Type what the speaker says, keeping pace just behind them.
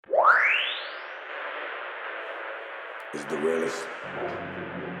is the realest.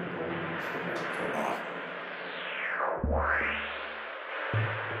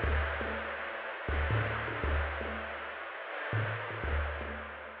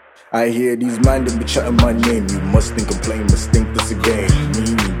 I hear these man that be chatting my name. You must think I'm playing, must think this a game.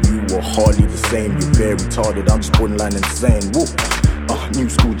 Me and you are hardly the same. You're very retarded, I'm just borderline insane. Woo. New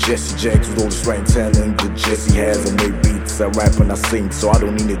school Jesse Jags with all this right talent that Jesse has. I make beats, I rap and I sing, so I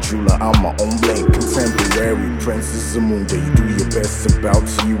don't need a jeweler, I'm my own blade. Contemporary Princess Zamunda, you do your best about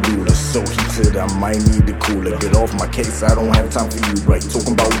to you ruler. So heated, I might need the cooler. Get off my case, I don't have time for you, right?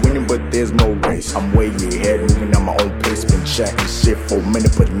 Talking about winning, but there's no race. I'm way ahead, moving at my own pace. Been chatting shit for a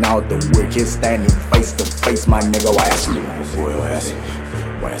minute, but now the work is standing face to face, my nigga. Whayasay, boy, Whayasay.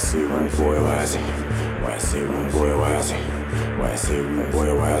 Whayasay, boy, Whayasay. Whayasay, boy, Whayasay. Whayasay, boy,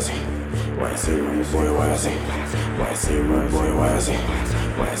 Whayasay. Whayasay, boy, Whayasay. Whayasay, boy, Whayasay.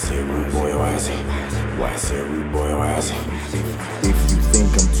 Whayasay, boy, Whayasay. Whayasay, boy, Whayasay. If you think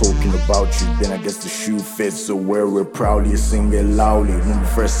I'm talking about you, then I guess the shoe fits. So wear it proudly, sing it loudly. When the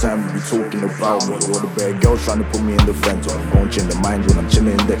first time you be talking about me, all the bad girls trying to put me in the friend zone. Won't change the mind when I'm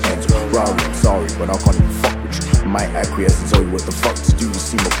chilling in the end zone. Rowdy, sorry, but I can't even fuck with you. I might acquiesce and tell you what the fuck to do. You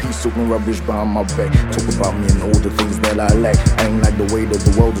see my piece talking rubbish behind my back. Talk about me and all the things that I lack. I ain't like the way that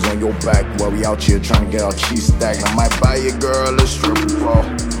the world is on your back. While we out here trying to get our cheese stacked. I might buy your girl a stripper ball.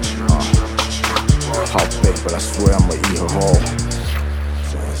 Hot bake, but I swear I'ma eat her all.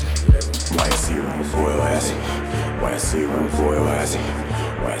 Whayasay, boy, Whayasay. Whayasay, boy, Whayasay.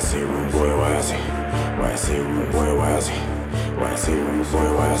 Whayasay, boy, Whayasay. Whayasay, boy, Whayasay. Whayasay, boy,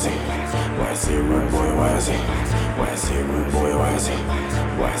 Whayasay. Whayasay, boy, Whayasay. Whayasay, boy, Whayasay.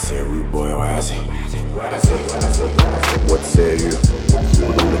 Whayasay, boy, Whayasay. What say you?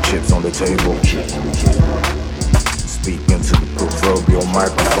 With all the chips on the table. Speaking to the proverbial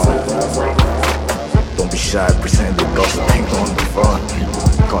microphone. Don't be shy, pretend the gossip ain't on the phone.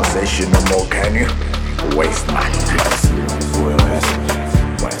 Can't say shit no more, can you? Waste my time. Boy, Whayasay.